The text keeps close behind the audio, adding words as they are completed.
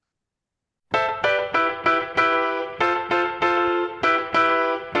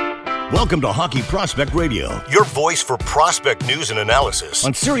Welcome to Hockey Prospect Radio, your voice for prospect news and analysis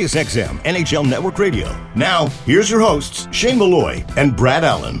on SiriusXM NHL Network Radio. Now, here's your hosts, Shane Malloy and Brad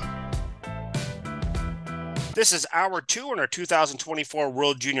Allen. This is Hour 2 on our 2024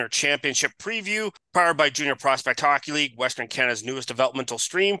 World Junior Championship preview, powered by Junior Prospect Hockey League, Western Canada's newest developmental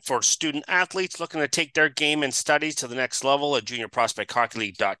stream for student athletes looking to take their game and studies to the next level at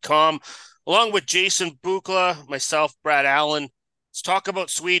juniorprospecthockeyleague.com. Along with Jason Bukla, myself, Brad Allen, let's talk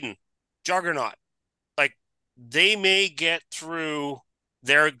about Sweden. Juggernaut. Like, they may get through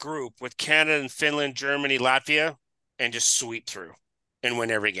their group with Canada and Finland, Germany, Latvia, and just sweep through and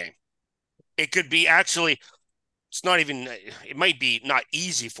win every game. It could be actually, it might be not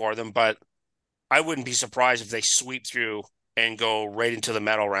easy for them, but I wouldn't be surprised if they sweep through and go right into the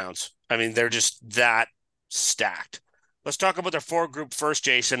medal rounds. I mean, they're just that stacked. Let's talk about their four group first,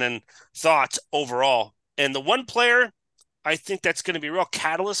 Jason, and thoughts overall. And the one player I think that's going to be a real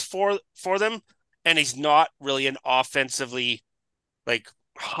catalyst for them, and he's not really an offensively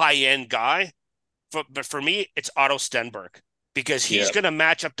high-end guy. But for me, it's Otto Stenberg, because he's going to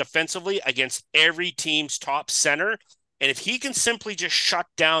match up defensively against every team's top center. And if he can simply just shut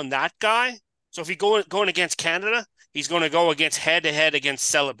down that guy, so if he's going against Canada, he's going to go against head-to-head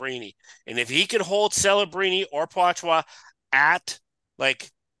against Celebrini. And if he can hold Celebrini or Poitras at,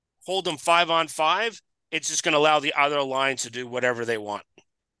 hold them 5-on-5, it's just going to allow the other lines to do whatever they want.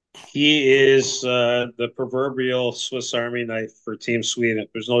 He is the proverbial Swiss Army knife for Team Sweden.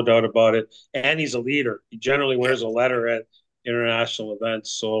 There's no doubt about it. And he's a leader. He generally wears a letter at international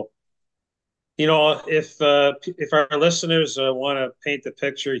events. So, if our listeners want to paint the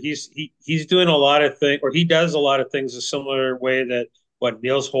picture, he's doing a lot of things, or he does a lot of things a similar way that what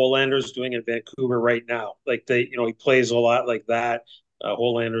Niels Hollander is doing in Vancouver right now. He plays a lot like that.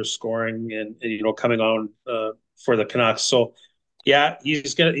 Hollander's scoring and coming on for the Canucks. So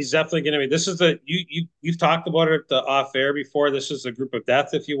he's definitely gonna be. This is you've talked about it off air before. This is the group of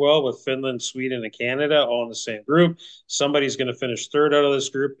death, if you will, with Finland, Sweden, and Canada all in the same group. Somebody's gonna finish third out of this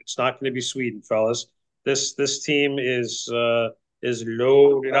group. It's not gonna be Sweden, fellas. This team is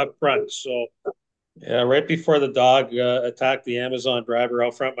loaded up front. So right before the dog attacked the Amazon driver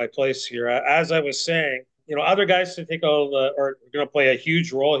out front my place here, as I was saying. Other guys to take are going to play a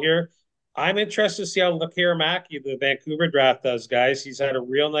huge role here. I'm interested to see how Lekkerimaki, the Vancouver draft, does, guys. He's had a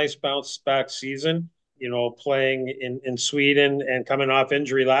real nice bounce-back season, playing in Sweden and coming off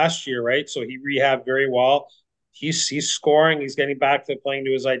injury last year, right? So he rehabbed very well. He's scoring. He's getting back to playing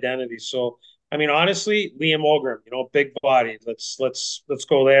to his identity. So, I mean, honestly, Liam Ogren, big body. Let's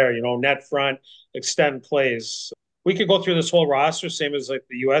go there. Net front, extend plays. We could go through this whole roster, same as the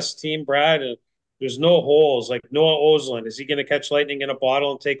U.S. team, Brad, and there's no holes. Like Noah Oslund, is he going to catch lightning in a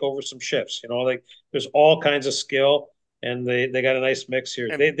bottle and take over some shifts? There's all kinds of skill, and they got a nice mix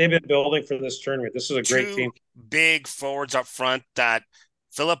here. They've been building for this tournament. This is a great team. Big forwards up front, that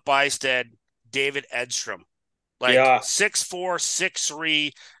Philip Bystead, David Edstrom, 6'4",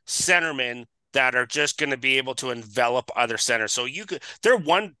 6'3" centermen that are just going to be able to envelop other centers. So their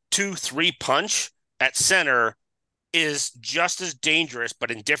 1-2-3 punch at center is just as dangerous,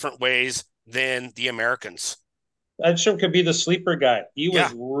 but in different ways than the Americans. Edstrom could be the sleeper guy. He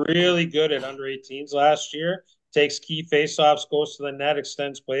was really good at under 18s last year. Takes key faceoffs, goes to the net,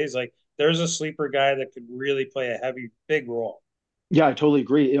 extends plays. There's a sleeper guy that could really play a big role. Yeah, I totally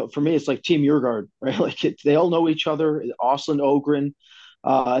agree. For me, it's like Team Yurgard, right? They all know each other. Oslund, Ogren,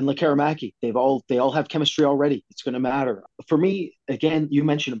 and Lekkerimaki. They all have chemistry already. It's going to matter. For me, again, you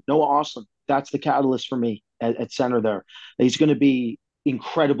mentioned him, Noah Oslund. That's the catalyst for me at center there. He's going to be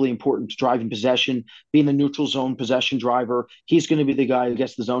incredibly important to driving possession, being the neutral zone possession driver. He's going to be the guy who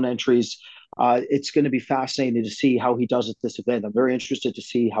gets the zone entries. It's going to be fascinating to see how he does at this event. I'm very interested to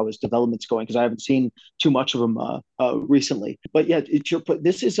see how his development's going, because I haven't seen too much of him recently. But yeah,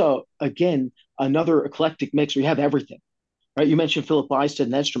 this is again another eclectic mix where you have everything. Right, you mentioned Philip Bystead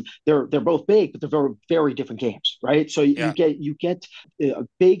and Edstrom. They're both big, but they're very, very different games. Right, so you get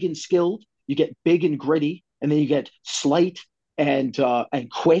big and skilled, you get big and gritty, and then you get slight and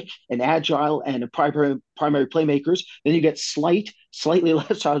quick and agile and primary playmakers. Then you get slightly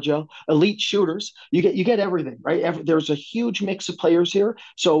less agile, elite shooters. You get everything, right? There's a huge mix of players here,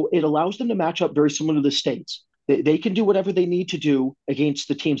 so it allows them to match up very similar to the States. They can do whatever they need to do against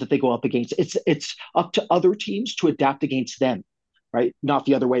the teams that they go up against. It's up to other teams to adapt against them, right? Not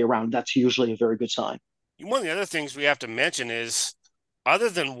the other way around. That's usually a very good sign. One of the other things we have to mention is, other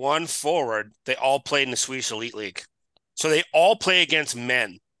than one forward, they all played in the Swedish Elite League. So they all play against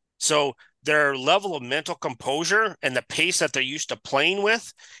men. So their level of mental composure and the pace that they're used to playing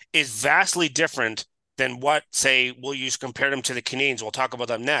with is vastly different than what, say, compare them to the Canadians. We'll talk about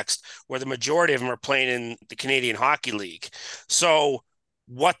them next, where the majority of them are playing in the Canadian Hockey League. So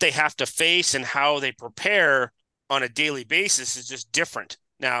what they have to face and how they prepare on a daily basis is just different.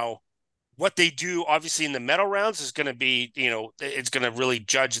 Now, what they do, obviously, in the medal rounds is going to be, it's going to really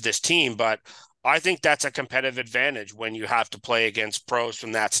judge this team. But I think that's a competitive advantage when you have to play against pros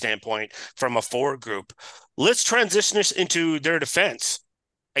from that standpoint, from a forward group. Let's transition this into their defense.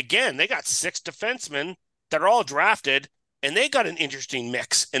 Again, they got 6 defensemen that are all drafted, and they got an interesting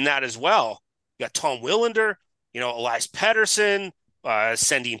mix in that as well. You got Tom Willander, Elias Pettersson,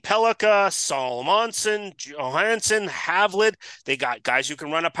 Sendin Pellikka, Salomonson, Johansson, Havlid. They got guys who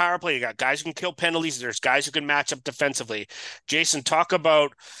can run a power play. They got guys who can kill penalties. There's guys who can match up defensively. Jason, talk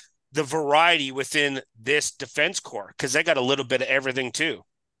about the variety within this defense core, because they got a little bit of everything too.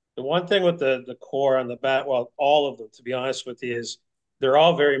 The one thing with the core on the back, well, all of them, to be honest with you, is they're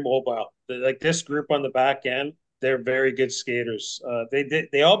all very mobile. Like this group on the back end, they're very good skaters.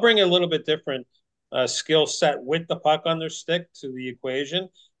 They all bring a little bit different skill set with the puck on their stick to the equation.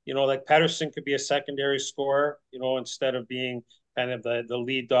 Like Pettersson could be a secondary scorer, instead of being kind of the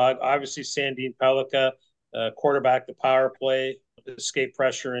lead dog. Obviously, Sandin Pellikka, quarterback the power play, escape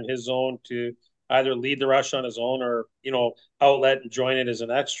pressure in his zone to either lead the rush on his own or, outlet and join it as an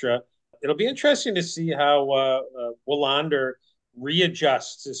extra. It'll be interesting to see how Willander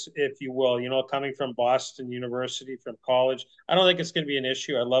readjusts, if you will, coming from Boston University, from college. I don't think it's going to be an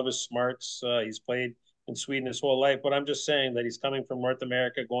issue. I love his smarts. He's played in Sweden his whole life, but I'm just saying that he's coming from North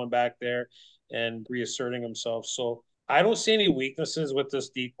America, going back there and reasserting himself. So I don't see any weaknesses with this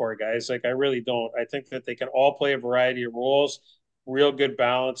decor, guys. Like, I really don't. I think that they can all play a variety of roles, real good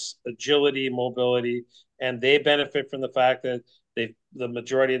balance, agility, mobility, and they benefit from the fact that the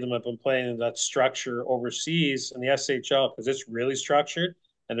majority of them have been playing in that structure overseas in the SHL, because it's really structured,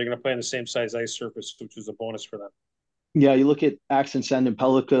 and they're going to play on the same size ice surface, which is a bonus for them. Yeah, you look at Axel Sandin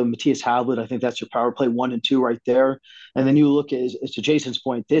Pellikka, Matthias Havlid. I think that's your power play 1 and 2 right there. And then you look at, to Jason's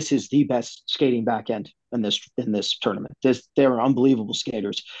point, this is the best skating back end in this tournament. They're unbelievable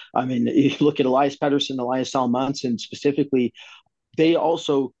skaters. I mean, you look at Elias Pettersson, Elias Salmonson specifically. They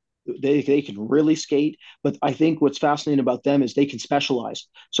can really skate, but I think what's fascinating about them is they can specialize.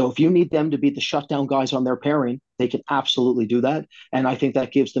 So if you need them to be the shutdown guys on their pairing, they can absolutely do that. And I think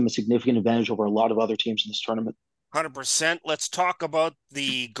that gives them a significant advantage over a lot of other teams in this tournament. 100%. Let's talk about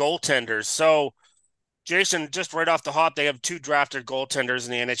the goaltenders. So, Jason, just right off the hop, they have 2 drafted goaltenders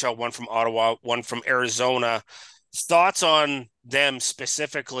in the NHL, one from Ottawa, one from Arizona. Thoughts on them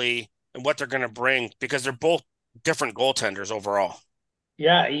specifically and what they're going to bring, because they're both different goaltenders overall.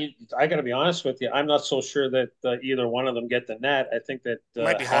 Yeah, I got to be honest with you. I'm not so sure that either one of them get the net. I think that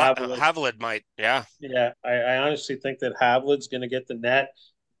might be Havlid might. Yeah. Yeah, I honestly think that Havlid's going to get the net.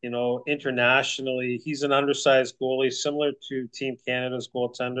 Internationally, he's an undersized goalie, similar to Team Canada's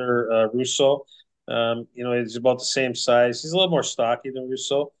goaltender, Russo. He's about the same size. He's a little more stocky than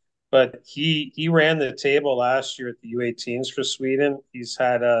Russo, but he ran the table last year at the U18s for Sweden. He's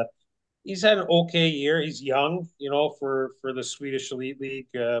had an okay year. He's young, for the Swedish Elite League,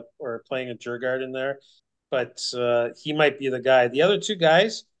 or playing a Djurgården there, but he might be the guy. The other 2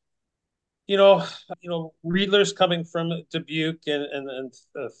 guys, Riedler's coming from Dubuque and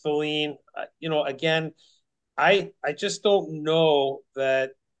Feline. Again, I just don't know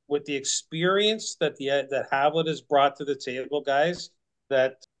that with the experience that that Havlid has brought to the table, guys.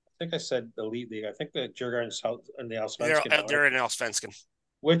 That I think I said the Elite League. I think the Djurgården and the Allsvenskan. They're in Allsvenskan,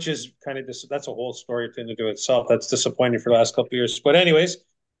 which is kind of that's a whole story thing to do itself. That's disappointing for the last couple of years. But anyways,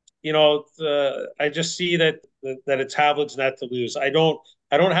 I just see that it's Havlid's net to lose. I don't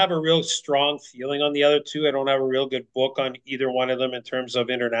have a real strong feeling on the other 2. I don't have a real good book on either one of them in terms of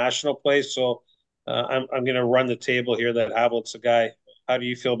international play. So I'm going to run the table here that Havlid's the guy. How do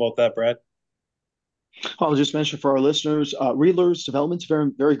you feel about that, Brad? I'll just mention for our listeners, Riedler's development's very,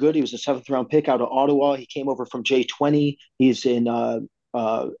 very good. He was a 7th round pick out of Ottawa. He came over from J20. He's in a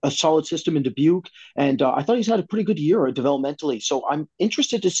solid system in Dubuque, and I thought he's had a pretty good year developmentally. So I'm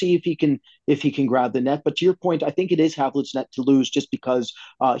interested to see if he can grab the net. But to your point, I think it is Havlid's net to lose, just because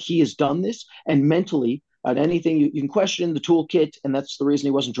he has done this, and mentally. And anything you can question the toolkit, and that's the reason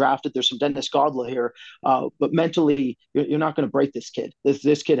he wasn't drafted. There's some Dennis Godla here, but mentally, you're not going to break this kid.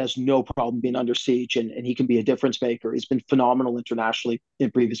 This kid has no problem being under siege, and he can be a difference maker. He's been phenomenal internationally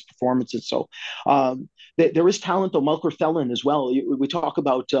in previous performances. So there is talent, though. Melker Thelen as well. We talk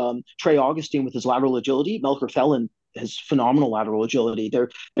about Trey Augustine with his lateral agility. Melker Thelen has phenomenal lateral agility.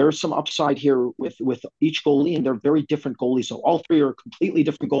 There's some upside here with each goalie, and they're very different goalies. So all 3 are completely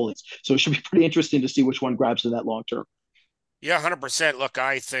different goalies. So it should be pretty interesting to see which one grabs in that long term. Yeah, 100%. Look,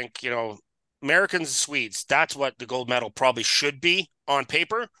 I think, Americans and Swedes, that's what the gold medal probably should be on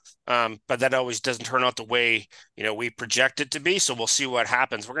paper. But that always doesn't turn out the way, we project it to be. So we'll see what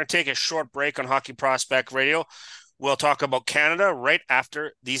happens. We're going to take a short break on Hockey Prospect Radio. We'll talk about Canada right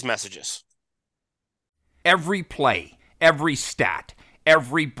after these messages. Every play, every stat,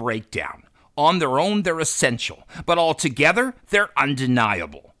 every breakdown. On their own, they're essential, but altogether, they're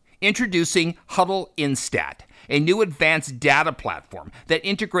undeniable. Introducing Huddle Instat, a new advanced data platform that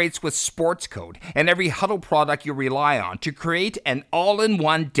integrates with Sports Code and every Huddle product you rely on to create an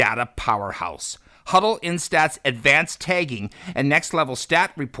all-in-one data powerhouse. Huddle Instat's advanced tagging and next-level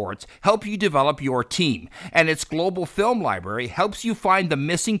stat reports help you develop your team, and its global film library helps you find the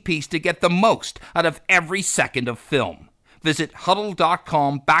missing piece to get the most out of every second of film. Visit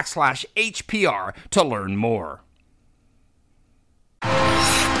huddle.com/HPR to learn more.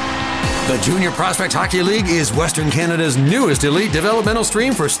 The Junior Prospect Hockey League is Western Canada's newest elite developmental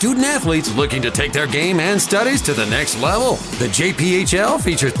stream for student athletes looking to take their game and studies to the next level. The JPHL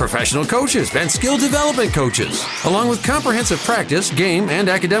features professional coaches and skill development coaches, along with comprehensive practice, game, and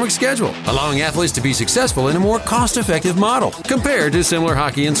academic schedule, allowing athletes to be successful in a more cost-effective model compared to similar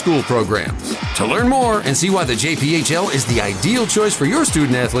hockey and school programs. To learn more and see why the JPHL is the ideal choice for your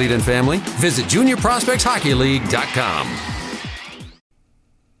student athlete and family, visit juniorprospectshockeyleague.com.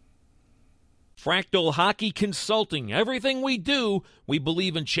 Fractal Hockey Consulting. Everything we do, we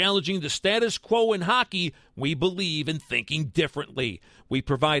believe in challenging the status quo in hockey. We believe in thinking differently. We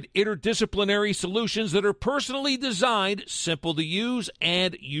provide interdisciplinary solutions that are personally designed, simple to use,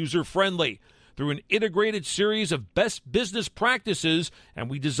 and user-friendly. Through an integrated series of best business practices, and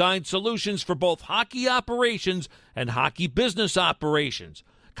we design solutions for both hockey operations and hockey business operations.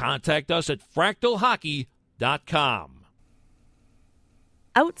 Contact us at fractalhockey.com.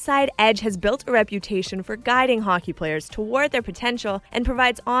 Outside Edge has built a reputation for guiding hockey players toward their potential and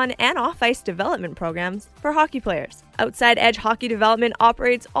provides on- and off-ice development programs for hockey players. Outside Edge Hockey Development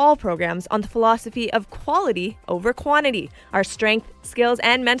operates all programs on the philosophy of quality over quantity. Our strength, skills,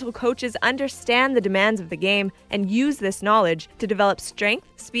 and mental coaches understand the demands of the game and use this knowledge to develop strength,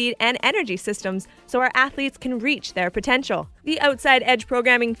 speed, and energy systems so our athletes can reach their potential. The Outside Edge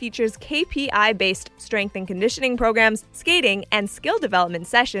programming features KPI-based strength and conditioning programs, skating, and skill development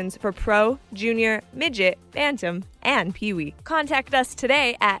sessions for pro, junior, midget, bantam, and peewee. Contact us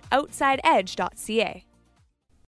today at outsideedge.ca.